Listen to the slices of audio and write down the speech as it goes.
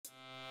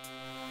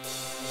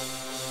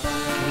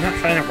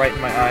shining right in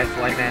my eyes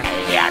like that.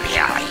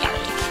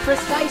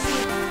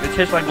 Precisely. It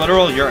tastes like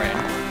literal urine.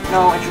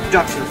 No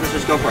introductions, let's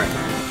just go for it.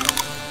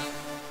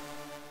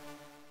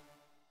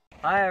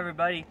 Hi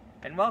everybody,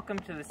 and welcome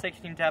to the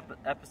 16th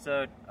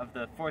episode of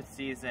the 4th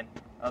season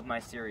of my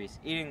series,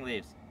 Eating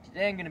Leaves.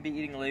 Today I'm going to be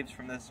eating leaves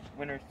from this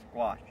winter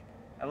squash.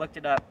 I looked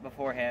it up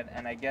beforehand,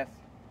 and I guess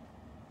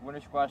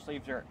winter squash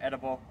leaves are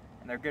edible,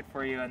 and they're good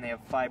for you, and they have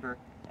fiber,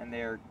 and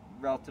they're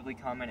relatively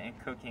common in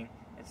cooking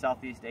in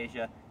Southeast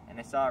Asia. And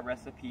I saw a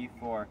recipe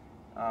for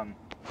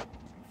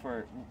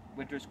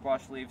winter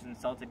squash leaves and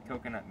salted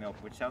coconut milk,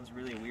 which sounds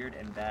really weird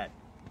and bad.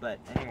 But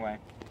anyway,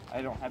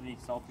 I don't have any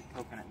salted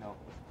coconut milk.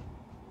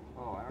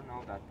 Oh, I don't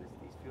know about this.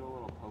 These feel a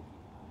little pokey.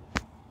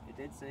 It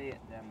did say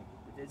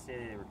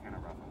they were kind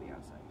of rough on the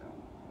outside, though.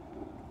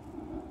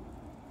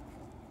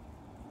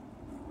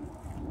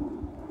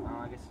 Oh,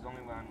 I guess there's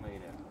only one way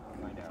to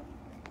find out.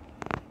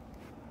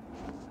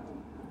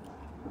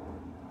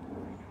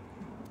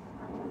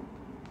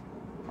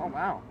 Oh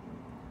wow.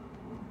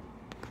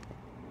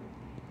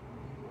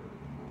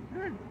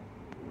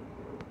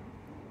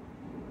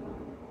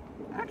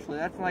 Actually,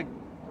 that's like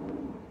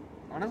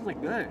honestly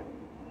good.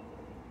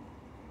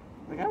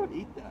 Like, I would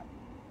eat that.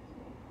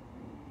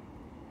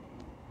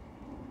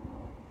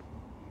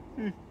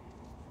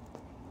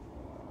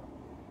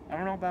 I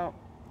don't know about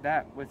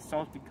that with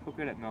salted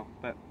coconut milk,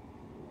 but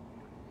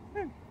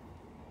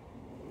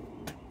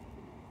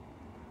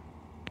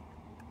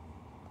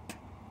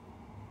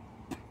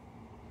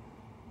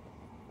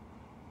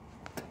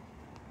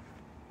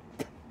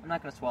I'm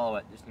not gonna swallow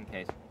it just in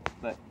case.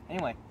 But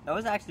anyway, that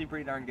was actually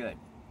pretty darn good.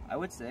 I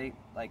would say,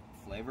 like,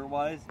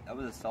 flavor-wise, that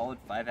was a solid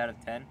 5 out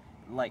of 10.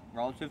 Like,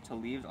 relative to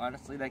leaves,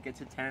 honestly, that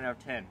gets a 10 out of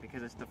 10,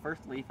 because it's the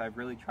first leaf I've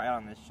really tried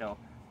on this show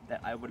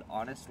that I would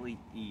honestly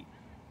eat,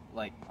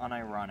 like,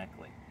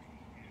 unironically.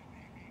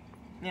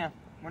 Yeah,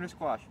 winter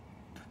squash.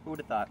 Who would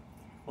have thought?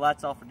 Well,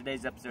 that's all for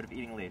today's episode of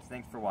Eating Leaves.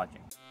 Thanks for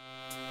watching.